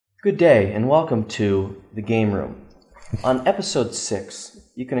Good day, and welcome to The Game Room. On episode 6,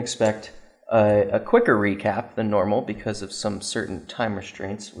 you can expect a quicker recap than normal because of some certain time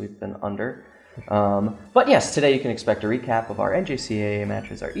restraints we've been under. But yes, today you can expect a recap of our NJCAA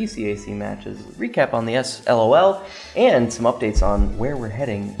matches, our ECAC matches, recap on the SLOL, and some updates on where we're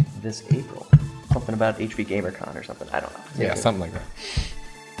heading this April. Something about HV GamerCon or something, I don't know. Yeah, something like that.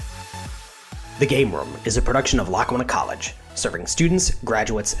 The Game Room is a production of Lackawanna College, serving students,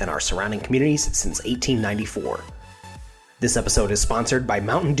 graduates, and our surrounding communities since 1894. This episode is sponsored by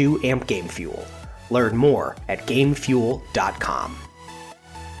Mountain Dew Amp Game Fuel. Learn more at gamefuel.com.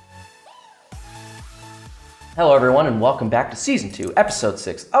 Hello everyone, and welcome back to Season 2, Episode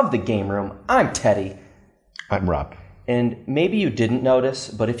 6 of The Game Room. I'm Teddy. I'm Rob. And maybe you didn't notice,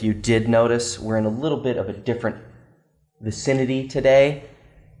 but if you did notice, we're in a little bit of a different vicinity today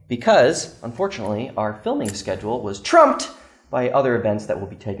because, unfortunately, our filming schedule was trumped by other events that will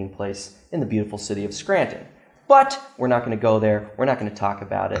be taking place in the beautiful city of Scranton. But we're not going to go there. We're not going to talk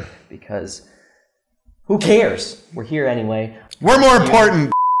about it because who cares? We're here anyway. We're more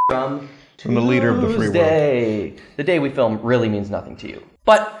important from the leader of the free world. The day we film really means nothing to you.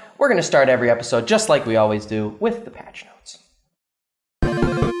 But we're going to start every episode, just like we always do, with the patch notes.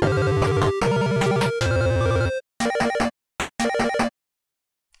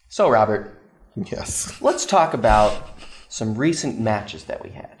 So, Robert. Yes. Let's talk about some recent matches that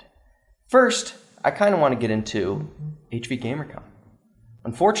we had. First, I kind of want to get into HV GamerCon.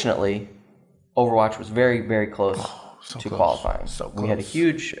 Unfortunately, Overwatch was very, very close to qualifying. So close. We had a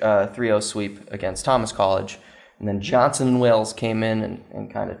huge 3-0 sweep against Thomas College, and then Johnson & Wales came in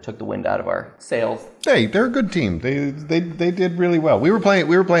and kind of took the wind out of our sails. Hey, they're a good team. They did really well. We were playing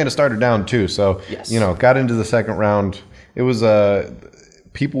a starter down too, so yes. Got into the second round. It was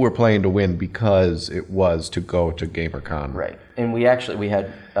people were playing to win because it was to go to GamerCon. Right. And we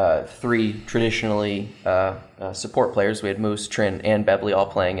had three traditionally support players. We had Moose, Trin, and Bebley all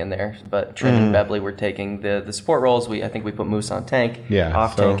playing in there. But Trin and Bebley were taking the support roles. I think we put Moose on tank. Yeah.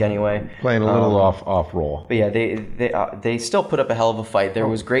 Off tank anyway. Playing a little off role. But yeah, they still put up a hell of a fight. There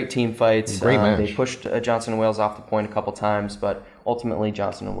was great team fights. Great match. They pushed Johnson & Wales off the point a couple times, but ultimately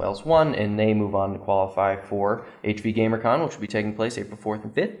Johnson & Wales won, and they move on to qualify for HV GamerCon, which will be taking place April 4th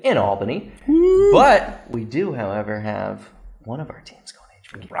and 5th in Albany. Woo! But we do, however, have one of our teams going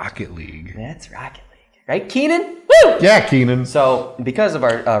to HV Rocket League. That's Rocket League. Right, Keenan? Woo! Yeah, Keenan. So, because of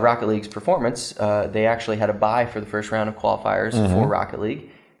our Rocket League's performance, they actually had a bye for the first round of qualifiers for Rocket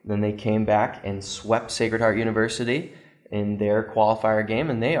League. Then they came back and swept Sacred Heart University in their qualifier game,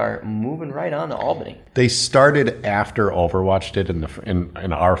 and they are moving right on to Albany. They started after Overwatch did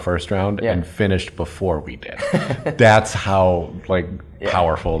in our first round and finished before we did. That's how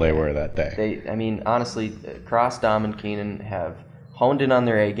powerful they were that day. Honestly, Cross, Dom, and Keenan have honed in on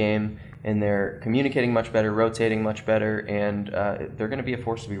their A game, and they're communicating much better, rotating much better, and they're going to be a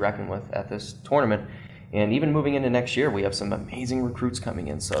force to be reckoned with at this tournament. And even moving into next year, we have some amazing recruits coming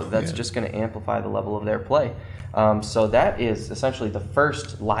in, so that's just going to amplify the level of their play. So that is essentially the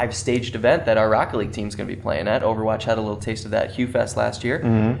first live staged event that our Rocket League team is going to be playing at. Overwatch had a little taste of that at Hugh Fest last year,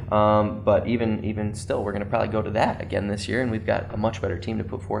 but even still, we're going to probably go to that again this year, and we've got a much better team to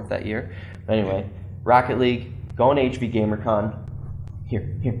put forth that year. But anyway, Rocket League, going to HV GamerCon, here,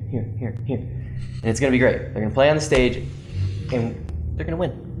 and it's going to be great. They're going to play on the stage, and they're going to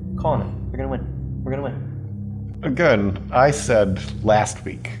win. Calling it. They're going to win. We're going to win. Again, I said last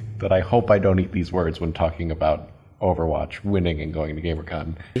week that I hope I don't eat these words when talking about Overwatch winning and going to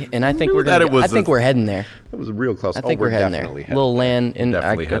GamerCon. And I think we're heading there. It was a real close. I think we're heading there. Little land, and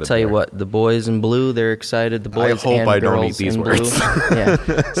I'll tell you what, the boys in blue, they're excited. The boys and girls in blue. I hope I don't eat these words.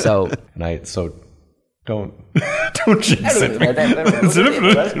 Yeah. So don't jinx it.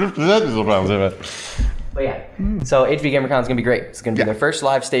 But yeah, so HV GamerCon is going to be great. It's going to be their first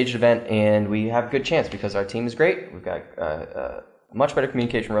live staged event, and we have a good chance because our team is great. We've got much better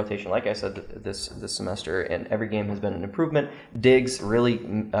communication rotation, like I said, this semester, and every game has been an improvement. Diggs really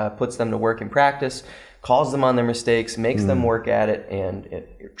puts them to work in practice, calls them on their mistakes, makes them work at it, and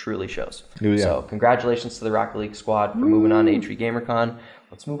it truly shows. Ooh, yeah. So congratulations to the Rocket League squad for moving on to HV GamerCon.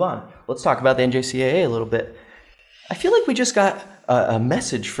 Let's move on. Let's talk about the NJCAA a little bit. I feel like we just got a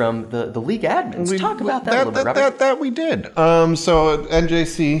message from the league admins. Talk about that a little bit, Robert. That we did. So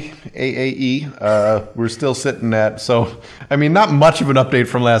NJC AAE, we're still sitting at, not much of an update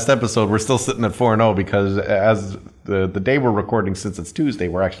from last episode. We're still sitting at 4-0 because as the day we're recording, since it's Tuesday,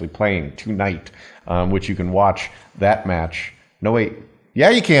 we're actually playing tonight, which you can watch that match. No, wait.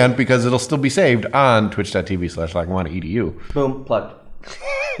 Yeah, you can, because it'll still be saved on twitch.tv/LackawannaEDU. Boom, plugged.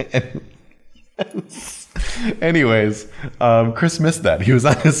 Anyways, Chris missed that. He was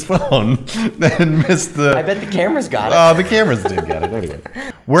on his phone and missed the... I bet the cameras got it. Oh, the cameras did get it. Anyway.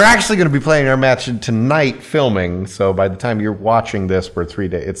 We're actually going to be playing our match tonight filming, so by the time you're watching this,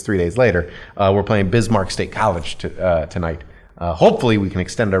 it's 3 days later. We're playing Bismarck State College tonight. Hopefully, we can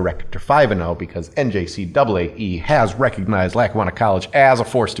extend our record to 5-0 because NJCAA has recognized Lackawanna College as a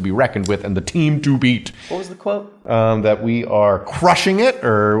force to be reckoned with and the team to beat. What was the quote? That we are crushing it,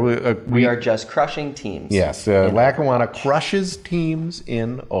 or we are just crushing teams. Yes, Lackawanna crushes teams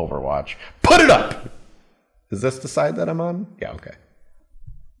in Overwatch. Put it up! Is this the side that I'm on? Yeah, okay.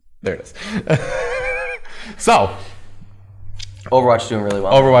 There it is. So... Overwatch doing really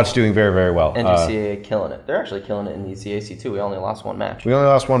well. Overwatch doing very, very well. NGCAA killing it. They're actually killing it in the CAC too. We only lost one match. We only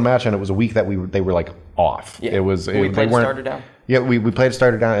lost one match, and it was a week that they were like off. Yeah. It was. We played starter down. Yeah, we played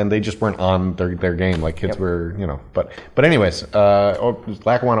starter down, and they just weren't on their game. Like kids were, But anyways,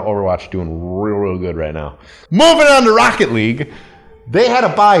 Lackawanna Overwatch doing real good right now. Moving on to Rocket League. They had a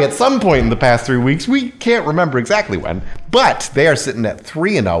bye at some point in the past 3 weeks. We can't remember exactly when, but they are sitting at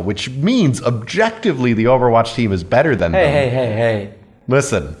 3-0, which means objectively the Overwatch team is better than them. Hey.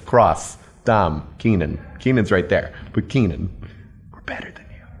 Listen, Cross, Dom, Keenan. Keenan's right there. But Keenan, we're better than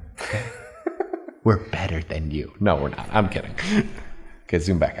you. We're better than you. No, we're not. I'm kidding. Okay,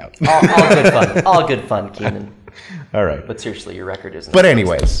 zoom back out. All good fun. All good fun, Keenan. All right. But seriously, your record isn't. But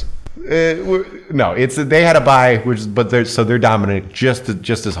anyways... no, they had a bye, but they're dominant just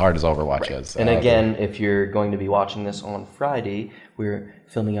as hard as Overwatch is. And again, if you're going to be watching this on Friday, we're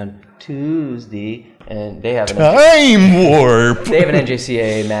filming on Tuesday, and they have time warp. They have an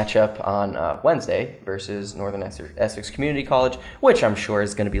NJCAA matchup on Wednesday versus Northern Essex Community College, which I'm sure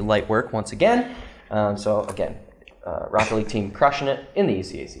is going to be light work once again. So again, Rocket League team crushing it in the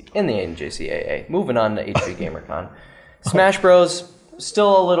ECAC, in the NJCAA. Moving on to HB GamerCon, Smash Bros.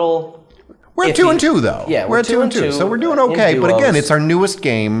 Still a little. We're at 2-2 though. Yeah, we're at 2-2, so we're doing okay. But again, it's our newest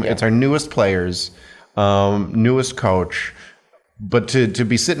game. Yeah. It's our newest players, newest coach. But to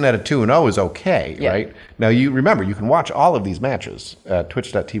be sitting at a 2-0 is okay, right? Now you remember you can watch all of these matches at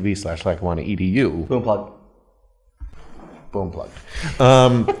twitch.tv/LackawannaEDU. Boom plug. Boom plugged.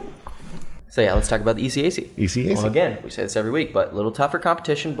 So yeah, let's talk about the ECAC. ECAC. Well, again, we say this every week, but a little tougher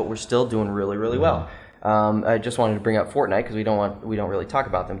competition, but we're still doing really, really well. I just wanted to bring up Fortnite because we don't really talk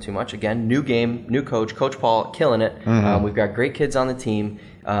about them too much. Again, new game, new coach, Coach Paul killing it. We've got great kids on the team.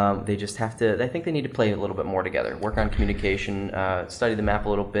 They just have to. I think they need to play a little bit more together, work on communication, study the map a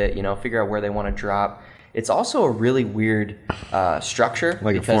little bit. Figure out where they want to drop. It's also a really weird structure,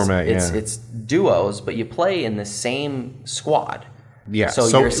 like because a format. It's duos, but you play in the same squad. Yeah, so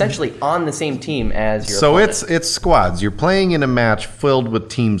you're essentially on the same team as your opponent. opponent. It's squads. You're playing in a match filled with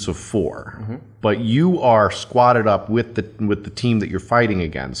teams of 4, but you are squatted up with the team that you're fighting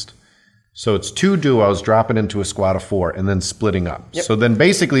against. So it's 2 duos dropping into a squad of 4 and then splitting up. Yep. So then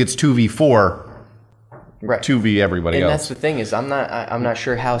basically it's 2v4, right. 2v everybody else. And that's the thing is I'm not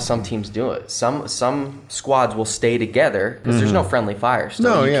sure how some teams do it. Some squads will stay together because there's no friendly fire.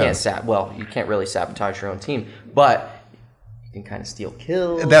 Still, you can't really sabotage your own team, but you can kind of steal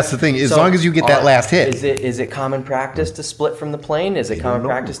kills. That's the thing. As long as you get that last hit. Is it common practice to split from the plane? Is it common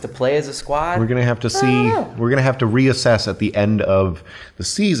practice to play as a squad? We're gonna have to see. We're gonna have to reassess at the end of the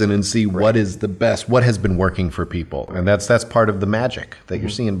season and see what is the best, what has been working for people, and that's part of the magic that you're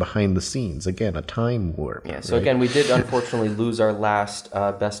seeing behind the scenes. Again, a time warp. Yeah. So again, we did unfortunately lose our last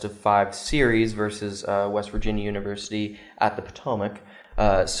best of 5 series versus West Virginia University at the Potomac.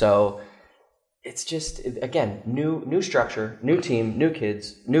 So. It's just, again, new structure, new team, new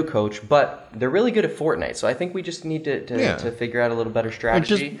kids, new coach, but they're really good at Fortnite. So I think we just need to figure out a little better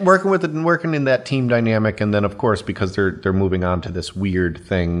strategy. Just working in that team dynamic, and then of course because they're moving on to this weird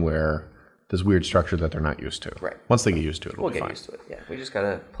thing this weird structure that they're not used to. Right. Once they get used to it, we'll get used to it. Yeah, we just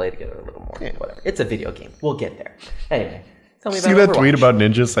gotta play together a little more. Yeah. Whatever. It's a video game. We'll get there. Anyway. Tell me about See that Overwatch. tweet about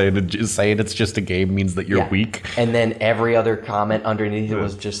Ninja saying it's just a game means that you're weak? And then every other comment underneath it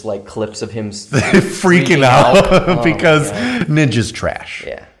was just like clips of him freaking out because Ninja's trash.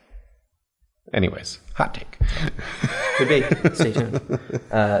 Yeah. Anyways, hot take. Could be. Stay tuned.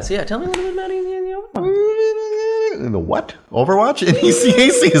 So yeah, tell me a little bit about Overwatch. In the what? Overwatch? In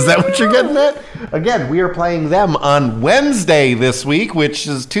ECAC? Is that what you're getting at? Again, we are playing them on Wednesday this week, which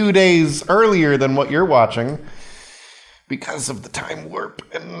is 2 days earlier than what you're watching. Because of the time warp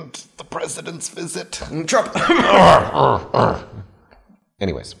and the president's visit. Trump.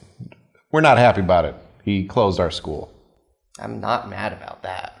 Anyways, we're not happy about it. He closed our school. I'm not mad about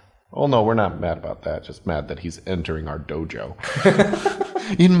that. Oh, no, we're not mad about that. Just mad that he's entering our dojo.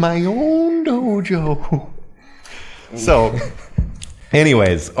 In my own dojo. So,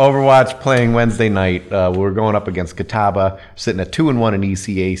 Anyways, Overwatch playing Wednesday night. We're going up against Catawba, sitting at 2-1 in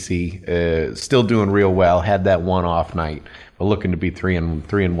ECAC. Still doing real well. Had that one off night, but looking to be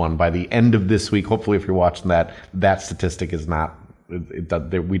 3-1 by the end of this week. Hopefully, if you're watching that statistic is not.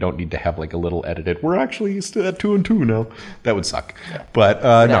 We don't need to have like a little edited. We're actually still at 2-2 now. That would suck. Yeah. But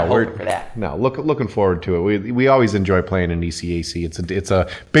we're for that. No, looking forward to it. We always enjoy playing in ECAC. It's a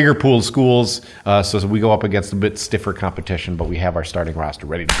bigger pool of schools, so we go up against a bit stiffer competition. But we have our starting roster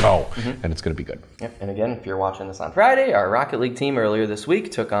ready to go, and it's going to be good. Yep. And again, if you're watching this on Friday, our Rocket League team earlier this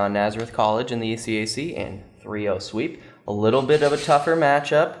week took on Nazareth College in the ECAC and 3-0 sweep. A little bit of a tougher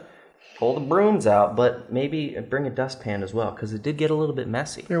matchup. Pull the brooms out, but maybe bring a dustpan as well, because it did get a little bit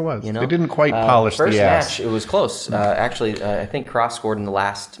messy. There was. They didn't quite polish the ass. First match, it was close. Actually, I think Cross scored in the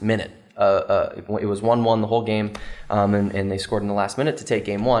last minute. It was 1-1 the whole game, and they scored in the last minute to take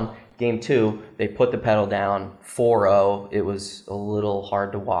game one. Game two, they put the pedal down, 4-0. It was a little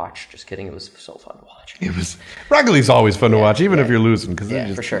hard to watch. Just kidding. It was so fun to watch. Rocket League's always fun to watch, even if you're losing.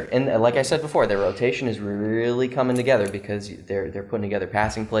 For sure. And like I said before, their rotation is really coming together because they're putting together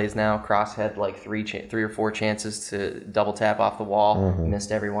passing plays now. Cross had like three or four chances to double tap off the wall.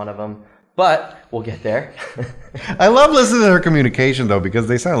 Missed every one of them. But we'll get there. I love listening to their communication, though, because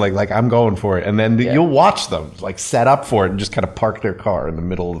they sound like I'm going for it. And then you'll watch them like set up for it and just kind of park their car in the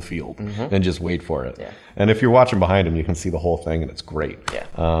middle of the field and just wait for it. Yeah. And if you're watching behind them, you can see the whole thing, and it's great. Yeah.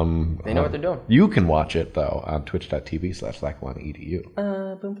 They know what they're doing. You can watch it, though, on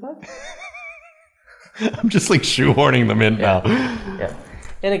twitch.tv/LackawannaEDU. Boom plug. I'm just like shoehorning them in now. Yeah.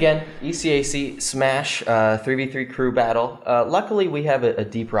 And again, ECAC Smash 3v3 crew battle. Luckily, we have a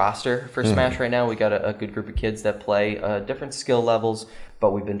deep roster for Smash right now. We got a good group of kids that play different skill levels,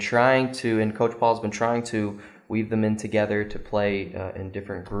 but we've been trying to, and Coach Paul's been trying to weave them in together to play in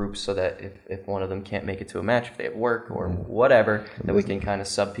different groups so that if one of them can't make it to a match, if they have work or whatever, that we can kind of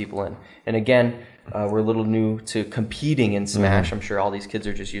sub people in. And again, we're a little new to competing in Smash. I'm sure all these kids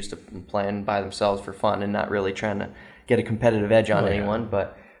are just used to playing by themselves for fun and not really trying to get a competitive edge on anyone,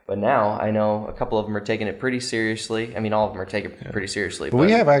 but now I know a couple of them are taking it pretty seriously. I mean, all of them are taking it pretty seriously. But we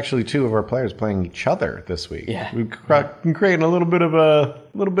have actually two of our players playing each other this week. Yeah, we've been creating a little bit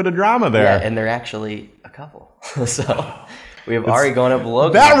of drama there. Yeah, and they're actually a couple. So we have Ari going up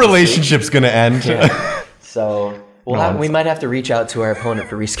below. That relationship's going to end. Yeah. So we might have to reach out to our opponent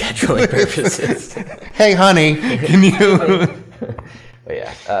for rescheduling purposes. Hey, honey, can you? But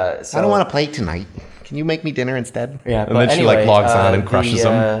yeah, I don't want to play tonight. Can you make me dinner instead? Yeah, and then she logs on and crushes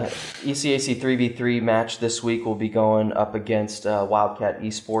them. ECAC 3v3 match this week will be going up against Wildcat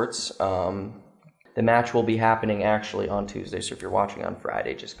Esports. The match will be happening actually on Tuesday, so if you're watching on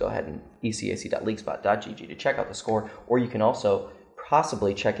Friday, just go ahead and ecac.leaguespot.gg to check out the score, or you can also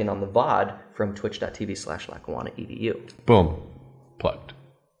possibly check in on the VOD from twitch.tv/LackawannaEDU. Boom. Plugged.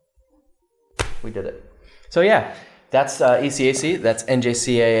 We did it. So yeah, that's ECAC, that's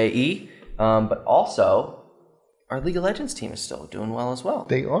NJCAAE. But also, our League of Legends team is still doing well as well.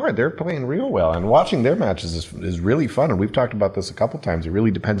 They are. They're playing real well. And watching their matches is really fun. And we've talked about this a couple times. It really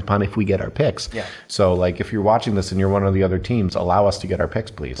depends upon if we get our picks. Yeah. So, like, if you're watching this and you're one of the other teams, allow us to get our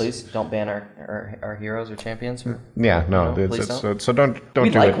picks, please. Please don't ban our heroes or champions. Or, yeah, no. Please don't. So don't we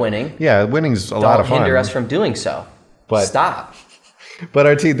do like it. Winning. Yeah, winning's a lot of fun. Don't hinder us from doing so. But stop. But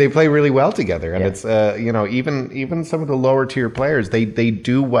our team, they play really well together. And it's, even some of the lower tier players, they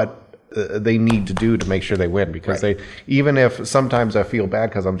do what they need to do to make sure they win, because even if sometimes I feel bad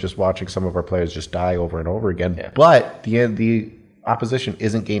because I'm just watching some of our players just die over and over again, but the opposition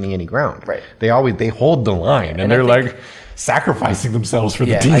isn't gaining any ground. Right. They hold the line, and they're like sacrificing themselves for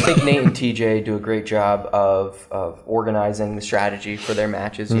the team. I think Nate and TJ do a great job of organizing the strategy for their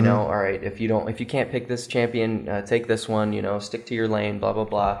matches. You know, all right, if you can't pick this champion, take this one. You know, stick to your lane. Blah blah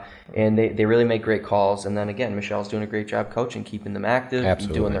blah. And they really make great calls. And then again, Michelle's doing a great job coaching, keeping them active,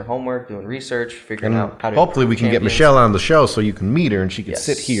 doing their homework, doing research, figuring out how to. Hopefully, we can get Michelle on the show so you can meet her and she can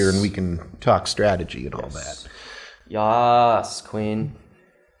sit here and we can talk strategy and all that. Yes, Queen.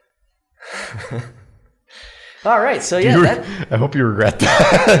 All right, so yeah. I hope you regret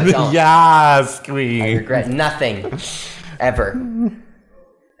that. Yes, Queen. I regret nothing. Ever.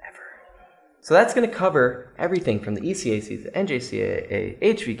 So that's going to cover everything from the ECAC, the NJCAA,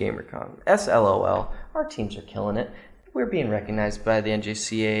 HV GamerCon, SLOL. Our teams are killing it. We're being recognized by the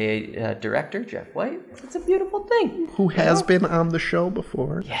NJCAA director, Jeff White. It's a beautiful thing. Who has been on the show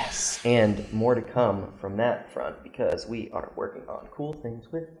before. Yes, and more to come from that front because we are working on cool things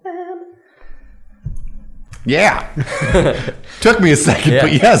with them. Yeah. Took me a second,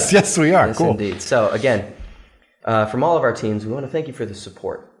 but yes, we are. Yes, cool. Indeed. So again, from all of our teams, we want to thank you for the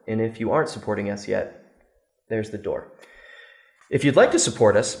support. And if you aren't supporting us yet, there's the door. If you'd like to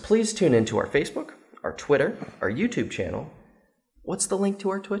support us, please tune into our Facebook, our Twitter, our YouTube channel. What's the link to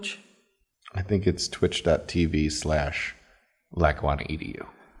our Twitch? I think it's twitch.tv/LackawannaEDU.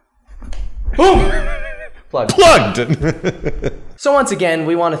 Boom! Plugged! So once again,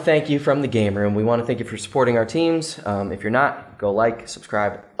 we want to thank you from the Game Room. We want to thank you for supporting our teams. If you're not, go like,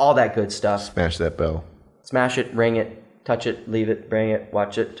 subscribe, all that good stuff. Smash that bell. Smash it, ring it, touch it, leave it, bring it,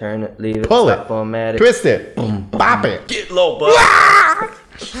 watch it, turn it, leave it, Pull stop, it, format it, twist it, bop it. get low, bud.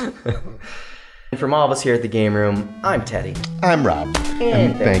 And from all of us here at the Game Room, I'm Teddy. I'm Rob.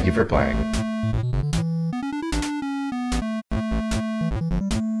 And thank you for playing.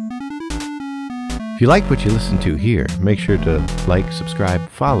 If you like what you listen to here, make sure to like, subscribe,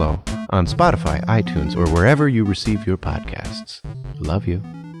 follow on Spotify, iTunes, or wherever you receive your podcasts. Love you.